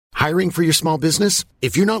Hiring for your small business?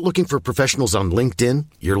 If you're not looking for professionals on LinkedIn,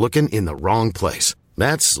 you're looking in the wrong place.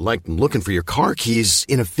 That's like looking for your car keys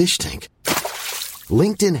in a fish tank.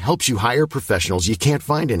 LinkedIn helps you hire professionals you can't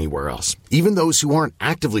find anywhere else, even those who aren't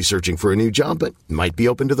actively searching for a new job but might be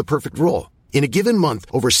open to the perfect role. In a given month,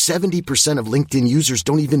 over 70% of LinkedIn users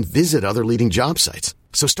don't even visit other leading job sites.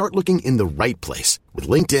 So start looking in the right place. With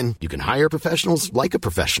LinkedIn, you can hire professionals like a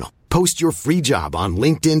professional. Post your free job on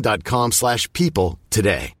linkedin.com/people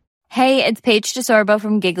today. Hey, it's Paige DeSorbo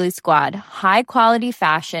from Giggly Squad. High quality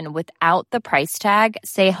fashion without the price tag.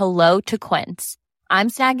 Say hello to Quince. I'm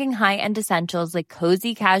snagging high-end essentials like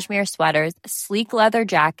cozy cashmere sweaters, sleek leather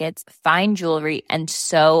jackets, fine jewelry, and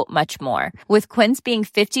so much more. With Quince being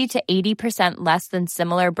 50 to 80% less than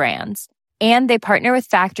similar brands. And they partner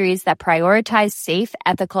with factories that prioritize safe,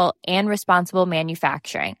 ethical, and responsible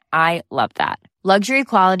manufacturing. I love that. Luxury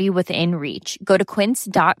quality within reach. Go to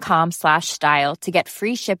quince.com/style to get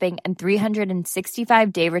free shipping and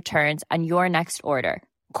 365-day returns on your next order.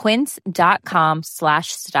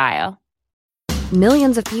 Quince.com/style.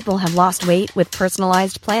 Millions of people have lost weight with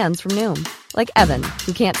personalized plans from Noom. Like Evan,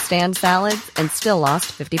 who can't stand salads and still lost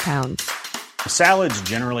 50 pounds. Salads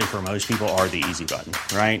generally for most people are the easy button,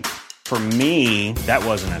 right? For me, that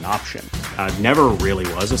wasn't an option. I never really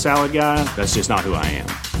was a salad guy. That's just not who I am.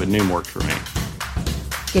 But Noom worked for me.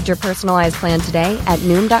 Get your personalized plan today at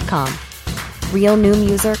Noom.com. Real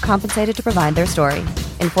Noom user compensated to provide their story.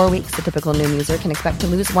 In 4 weeks, the typical Noom user can expect to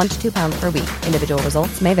lose 1 to 2 pounds per week. Individual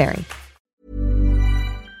results may vary.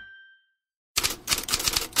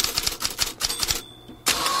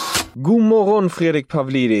 God morgon Fredrik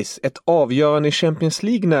Pavlidis. Ett avgörande i Champions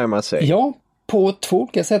League närmar sig. Ja, på 2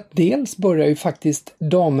 olika sätt. Dels börjar ju faktiskt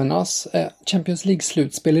damernas Champions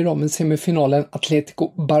League-slutspel idag med semifinalen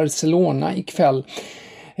Atletico Barcelona ikväll.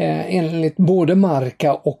 Enligt både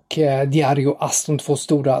Marca och Diario AS, de 2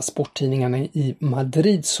 stora sporttidningarna i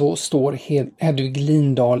Madrid, så står Hedvig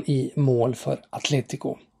Lindahl i mål för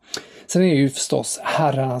Atletico. Sen är det ju förstås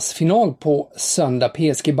herrarnas final på söndag,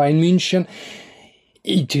 PSG Bayern München.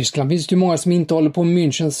 I Tyskland finns det ju många som inte håller på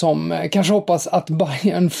München som kanske hoppas att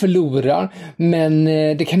Bayern förlorar, men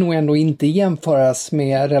det kan nog ändå inte jämföras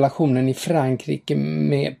med relationen i Frankrike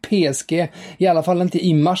med PSG, i alla fall inte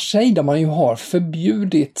i Marseille där man ju har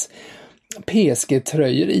förbjudit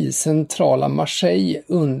PSG-tröjor i centrala Marseille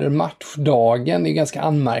under matchdagen. Det är ganska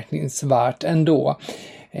anmärkningsvärt ändå.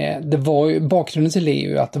 Det var ju, bakgrunden till det är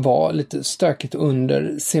ju att det var lite stökigt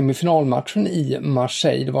under semifinalmatchen i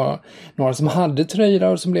Marseille. Det var några som hade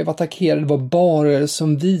tröjor som blev attackerade. Det var barer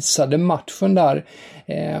som visade matchen där.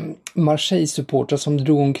 Marseille-supportrar som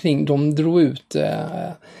drog omkring, de drog ut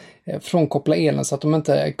frånkoppla elen så att de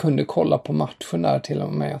inte kunde kolla på matchen där till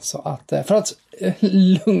och med. Så att, för att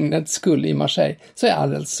lugnet skulle i Marseille så är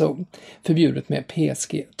det alltså förbjudet med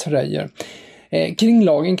PSG-tröjor. Kring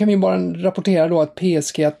lagen kan vi bara rapportera då att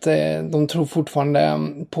PSG att de tror fortfarande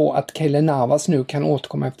på att Keylor Navas nu kan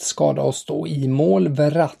återkomma efter skada och stå i mål.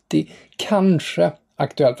 Verratti kanske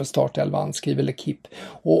aktuell för startelvan, skriver L'Equipe.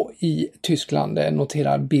 Och i Tyskland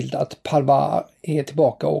noterar Bild att Pavard är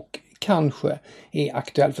tillbaka och kanske är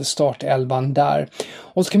aktuell för startelvan där.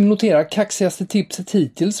 Och så kan vi notera kaxigaste tipset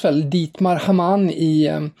hittills väl Dietmar Hamann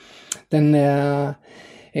i den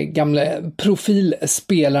gamle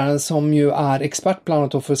profilspelaren som ju är expert bland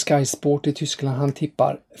annat för Sky Sport i Tyskland. Han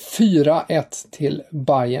tippar 4-1 till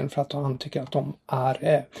Bayern för att han tycker att de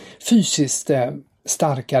är fysiskt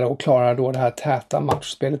starkare och klarar då det här täta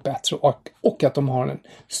matchspelet bättre och att de har en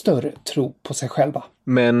större tro på sig själva.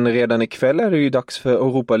 Men redan ikväll är det ju dags för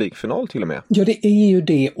Europa League-final till och med. Ja, det är ju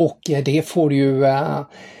det, och det får ju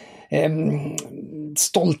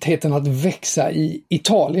stoltheten att växa i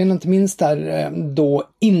Italien, inte minst där då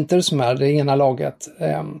Inter, som är det ena laget,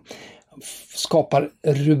 skapar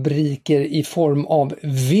rubriker i form av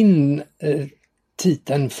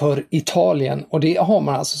titeln för Italien, och det har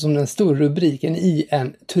man alltså som den stora rubriken i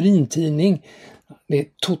en Turin-tidning. Det är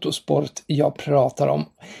Totosport jag pratar om.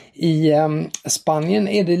 I Spanien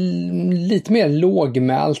är det lite mer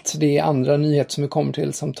lågmält. Det är andra nyheter som vi kommer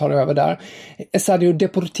till som tar över där. Estadio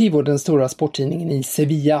Deportivo, den stora sporttidningen i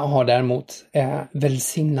Sevilla, har däremot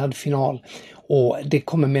välsignad final. Och det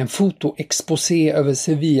kommer med en fotoexposé över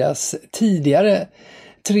Sevillas tidigare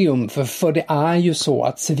triumfer. För det är ju så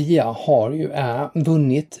att Sevilla har ju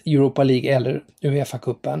vunnit Europa League eller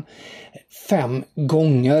UEFA-cupen 5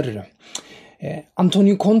 gånger.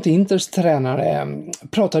 Antonio Conte, Inters tränare,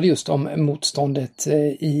 pratade just om motståndet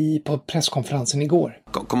på presskonferensen igår.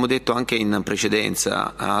 Come ho detto anche in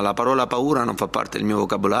precedenza, la parola paura non fa parte del mio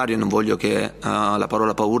vocabolario, non voglio che la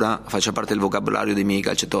parola paura faccia parte del vocabolario dei miei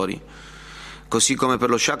calciatori. Così come per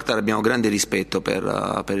lo Shakhtar abbiamo grande rispetto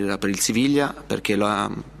per il Siviglia, perché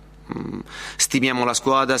stimiamo la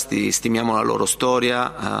squadra, stimiamo la loro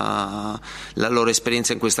storia, la loro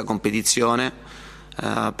esperienza in questa competizione,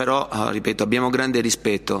 però ripeto, abbiamo grande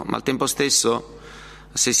rispetto, ma al tempo stesso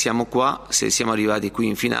se siamo qua, se siamo arrivati qui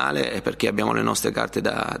in finale è perché abbiamo le nostre carte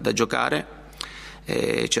da giocare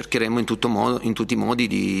e cercheremo in tutti i modi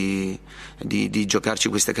di giocarci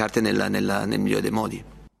queste carte nel migliore dei modi.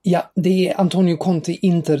 Ja, det Antonio Conte,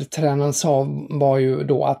 Inter-tränaren, sa var ju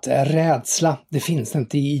då att rädsla, det finns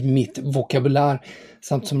inte i mitt vokabulär.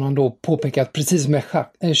 Samt som han då påpekat, precis med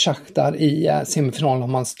Shakhtar i semifinalen har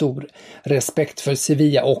man stor respekt för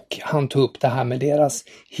Sevilla, och han tog upp det här med deras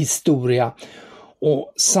historia.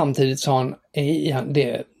 Och samtidigt sa han,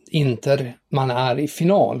 det Inter, man är i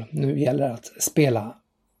final, nu gäller det att spela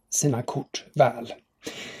sina kort väl.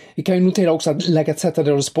 Vi kan ju notera också att La Gazzetta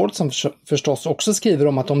dello Sport, som förstås också skriver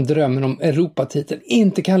om att de drömmer om Europatiteln,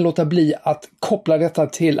 inte kan låta bli att koppla detta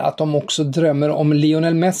till att de också drömmer om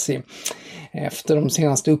Lionel Messi. Efter de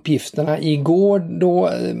senaste uppgifterna igår då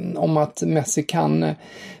om att Messi kan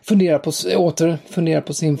fundera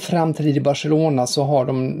på sin framtid i Barcelona, så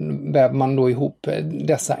väver man då ihop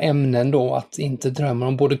dessa ämnen då, att inte drömmer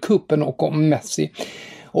om både kuppen och om Messi.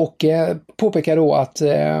 Och påpekar då att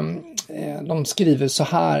de skriver så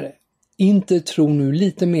här: inte tro nu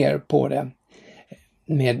lite mer på det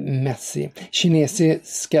med Messi.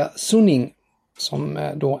 Kinesiska Suning,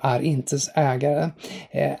 som då är Inters ägare,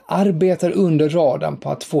 arbetar under radarn på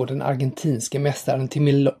att få den argentinske mästaren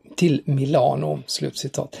till Milano,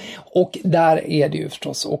 slutcitat. Och där är det ju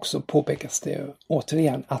förstås också, påpekas det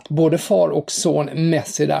återigen, att både far och son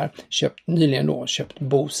Messi där nyligen köpt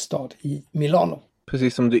bostad i Milano.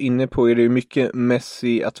 Precis som du är inne på, är det ju mycket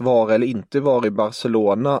Messi att vara eller inte vara i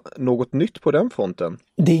Barcelona. Något nytt på den fronten?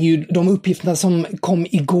 Det är ju de uppgifterna som kom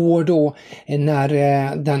igår då, när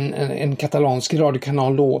en katalansk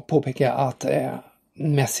radiokanal då påpekar att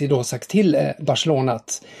Messi då sagt till Barcelona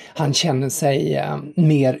att han känner sig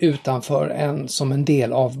mer utanför än som en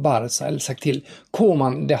del av Barca, eller sagt till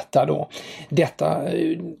Koeman detta då.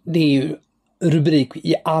 Det är ju rubrik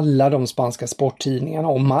i alla de spanska sporttidningarna,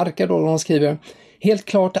 och Marca då de skriver: helt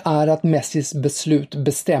klart är att Messis beslut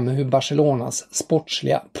bestämmer hur Barcelonas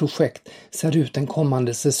sportsliga projekt ser ut den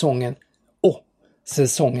kommande säsongen och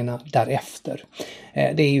säsongerna därefter.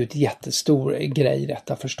 Det är ju ett jättestor grej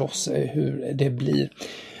detta förstås, hur det blir.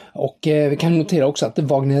 Och vi kan notera också att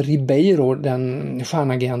Wagner Ribeiro, den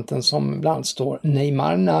stjärnagenten som bland annat står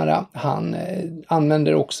Neymar nära, han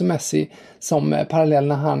använder också Messi som parallell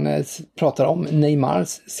när han pratar om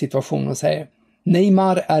Neymars situation och säger: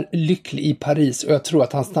 Neymar är lycklig i Paris och jag tror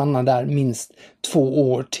att han stannar där minst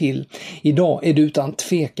 2 år till. Idag är det utan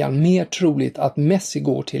tvekan mer troligt att Messi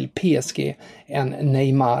går till PSG än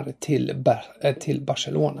Neymar till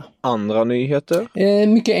Barcelona. Andra nyheter?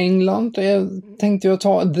 Mycket England. Tänkte jag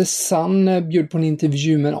ta The Sun, bjöd på en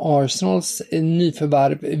intervju med Arsenals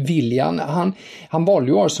nyförvärv Willian. Han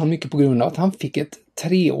valde ju Arsenal mycket på grund av att han fick ett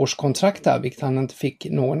 3-årskontrakt där, vilket han inte fick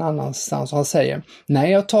någon annanstans. Och han säger: när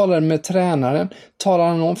jag talade med tränaren talade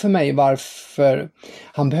han om för mig varför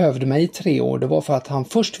han behövde mig i 3 år. Det var för att han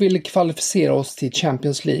först ville kvalificera oss till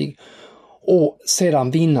Champions League och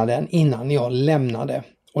sedan vinna den innan jag lämnade.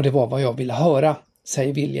 Och det var vad jag ville höra,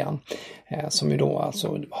 säger Willian, som ju då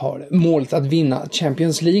alltså har målet att vinna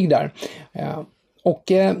Champions League där.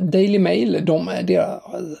 Och Daily Mail,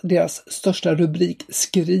 deras största rubrik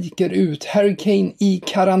skriker ut: Harry Kane i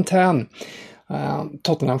karantän.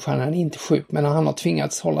 Tottenham-stjärnan är inte sjuk, men han har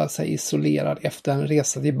tvingats hålla sig isolerad efter en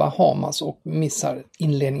resa till Bahamas och missar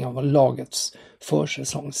inledningen av lagets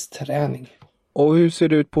försäsongsträning. Och hur ser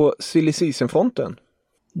det ut på silly season-fronten?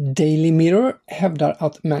 Daily Mirror hävdar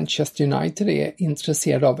att Manchester United är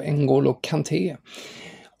intresserad av N'Golo Kanté.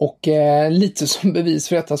 Och lite som bevis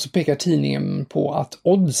för detta så pekar tidningen på att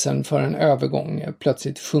oddsen för en övergång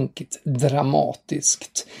plötsligt sjunkit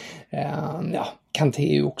dramatiskt. Kanté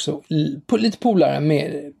är ju också lite polare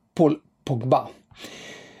med Paul Pogba.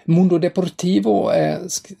 Mundo Deportivo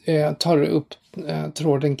tar upp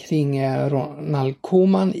tråden kring Ronald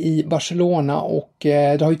Koeman i Barcelona, och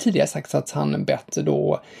det har ju tidigare sagts att han bett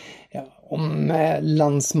då om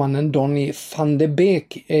landsmannen Donny van de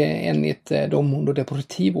Beek. Enligt då Mundo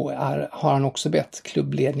Deportivo har han också bett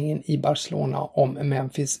klubbledningen i Barcelona om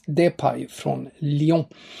Memphis Depay från Lyon.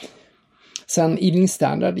 Sen Evening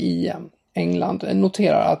Standard i England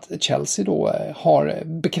noterar att Chelsea då har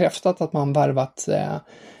bekräftat att man värvat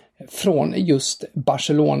från just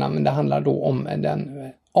Barcelona, men det handlar då om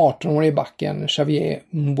den 18-årige backen Xavier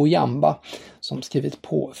Mbuyamba som skrivit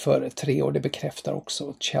på för 3 år. Det bekräftar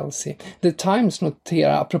också Chelsea. The Times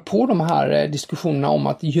noterar, apropå de här diskussionerna om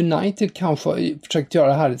att United kanske försökt göra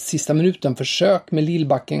det här sista minuten försök med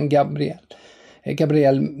lillbacken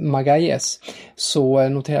Gabriel Magalhaes, så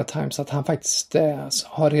noterar Times att han faktiskt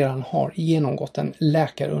redan har genomgått en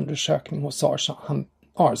läkarundersökning hos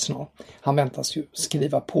Arsenal. Han väntas ju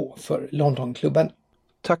skriva på för Londonklubben.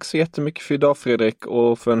 Tack så jättemycket för idag, Fredrik,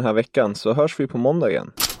 och för den här veckan, så hörs vi på måndag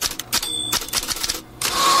igen.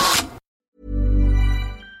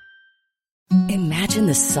 Imagine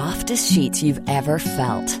the softest sheets you've ever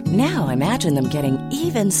felt. Now imagine them getting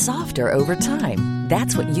even softer over time.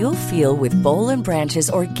 That's what you'll feel with Boll & Branch's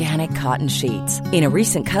organic cotton sheets. In a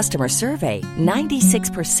recent customer survey,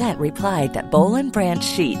 96% replied that Boll & Branch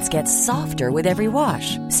sheets get softer with every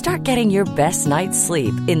wash. Start getting your best night's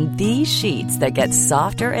sleep in these sheets that get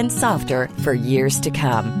softer and softer for years to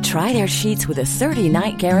come. Try their sheets with a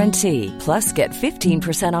 30-night guarantee. Plus, get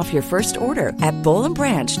 15% off your first order at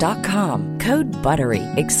bollandbranch.com. Code BUTTERY.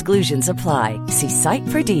 Exclusions apply. See site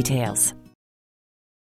for details.